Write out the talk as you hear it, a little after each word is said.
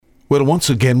Well, once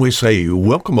again, we say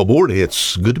welcome aboard.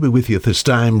 It's good to be with you at this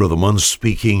time. Brother Munn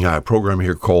speaking. Our program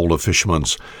here called A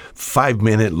Fisherman's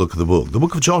 5-Minute Look at the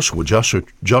book of Joshua,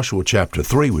 Joshua chapter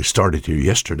 3. We started here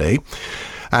yesterday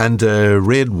and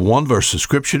read one verse of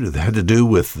scripture that had to do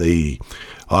with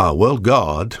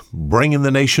God bringing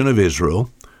the nation of Israel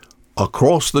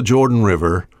across the Jordan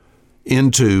River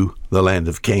into the land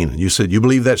of Canaan. You said, you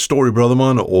believe that story, Brother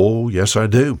Munn? Oh, yes, I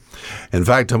do. In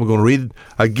fact, I'm going to read it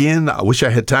again. I wish I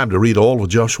had time to read all of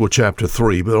Joshua chapter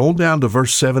 3, but on down to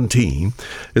verse 17,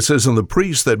 it says, And the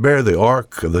priests that bear the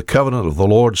ark of the covenant of the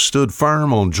Lord stood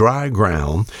firm on dry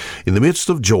ground in the midst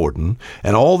of Jordan,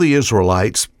 and all the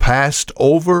Israelites passed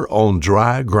over on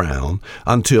dry ground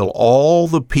until all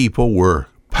the people were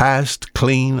passed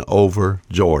clean over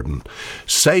Jordan,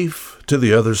 safe to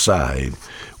the other side.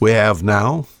 We have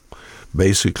now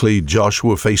basically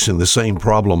Joshua facing the same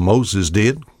problem Moses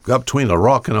did, got between a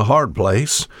rock and a hard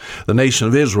place. The nation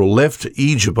of Israel left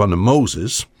Egypt under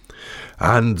Moses,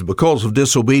 and because of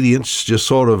disobedience, just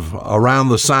sort of around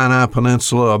the Sinai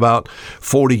Peninsula, about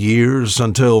 40 years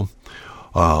until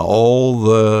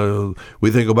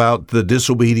we think about the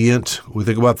disobedient, we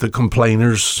think about the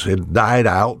complainers, it died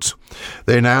out.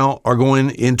 They now are going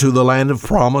into the land of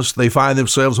promise. They find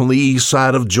themselves on the east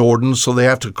side of Jordan, so they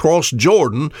have to cross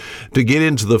Jordan to get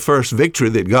into the first victory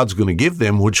that God's going to give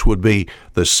them, which would be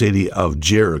the city of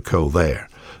Jericho there.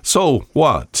 So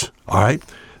what? All right,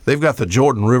 they've got the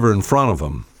Jordan River in front of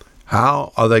them.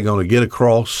 How are they going to get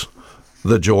across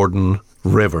the Jordan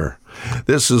River?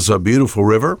 This is a beautiful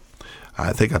river.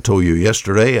 I think I told you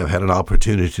yesterday I've had an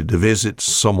opportunity to visit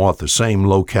somewhat the same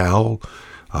locale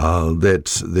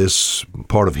that this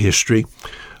part of history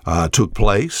took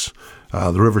place.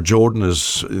 The River Jordan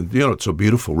is, it's a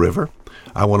beautiful river.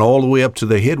 I went all the way up to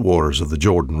the headwaters of the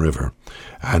Jordan River,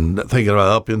 and thinking about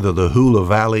up into the Hula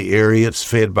Valley area. It's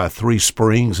fed by 3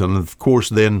 springs, and of course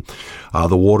then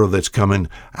the water that's coming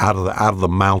out of the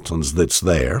mountains that's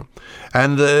there.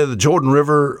 And the Jordan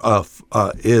River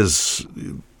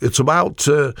it's about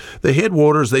the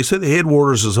headwaters. They say the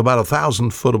headwaters is about 1,000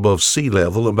 foot above sea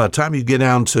level, and by the time you get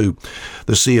down to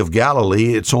the Sea of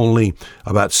Galilee, it's only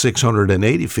about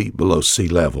 680 feet below sea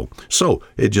level. So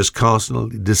it just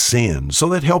constantly descends. So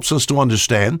that helps us to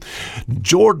understand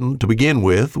Jordan. To begin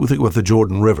with, we think about the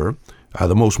Jordan River,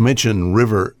 the most mentioned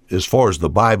river as far as the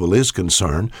Bible is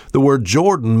concerned. The word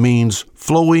Jordan means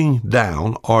flowing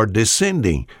down or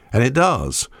descending, and it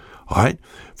does. All right,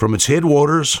 from its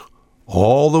headwaters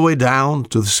all the way down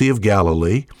to the Sea of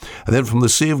Galilee, and then from the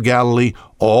Sea of Galilee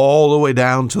all the way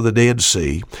down to the Dead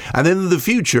Sea, and then in the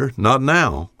future, not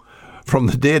now, from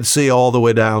the Dead Sea all the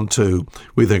way down to,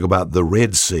 we think about the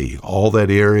Red Sea. All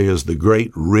that area is the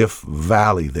great Rift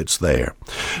Valley that's there.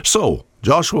 So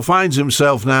Joshua finds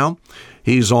himself now,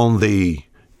 he's on the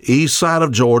east side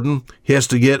of Jordan. He has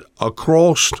to get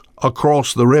across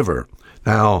the river.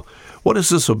 Now, what is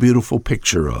this a beautiful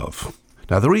picture of?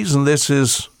 Now, the reason this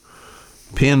is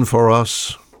penned for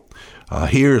us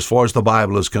here as far as the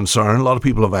Bible is concerned, a lot of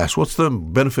people have asked, what's the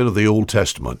benefit of the Old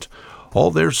Testament? Oh,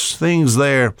 there's things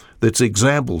there that's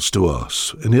examples to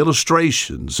us and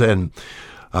illustrations, and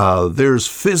there's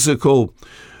physical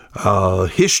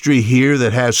history here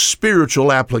that has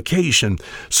spiritual application.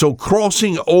 So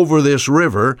crossing over this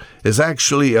river is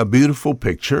actually a beautiful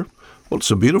picture. Well,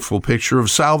 it's a beautiful picture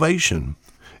of salvation.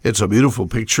 It's a beautiful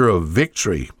picture of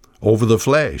victory over the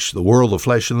flesh, the world, the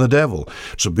flesh, and the devil.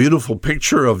 It's a beautiful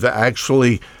picture of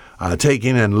actually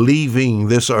taking and leaving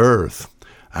this earth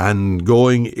and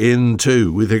going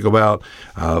into, we think about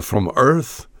from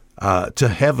earth to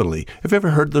heavenly. Have you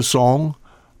ever heard the song,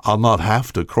 I'll Not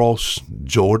Have to Cross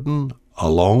Jordan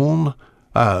Alone?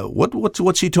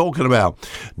 What's he talking about?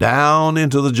 Down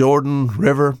into the Jordan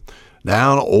River,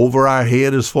 down over our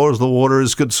head as far as the water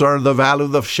is concerned, the valley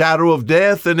of the shadow of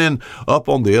death, and then up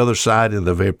on the other side in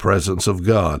the very presence of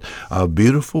God. A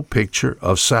beautiful picture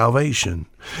of salvation.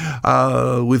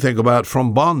 We think about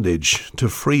from bondage to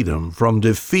freedom, from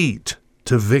defeat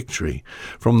to victory,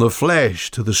 from the flesh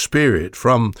to the spirit,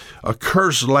 from a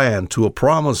cursed land to a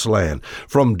promised land,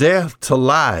 from death to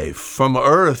life, from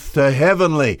earth to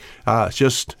heavenly. It's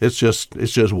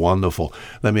just wonderful.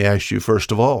 Let me ask you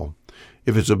first of all,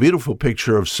 if it's a beautiful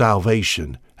picture of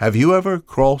salvation, have you ever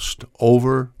crossed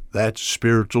over that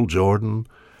spiritual Jordan?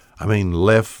 I mean,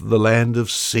 left the land of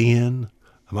sin,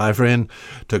 my friend,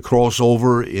 to cross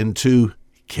over into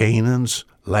Canaan's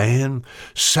land?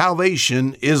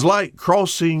 Salvation is like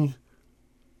crossing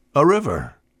a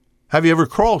river. Have you ever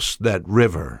crossed that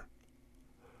river?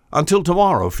 Until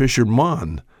tomorrow, Fisher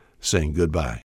Munn saying goodbye.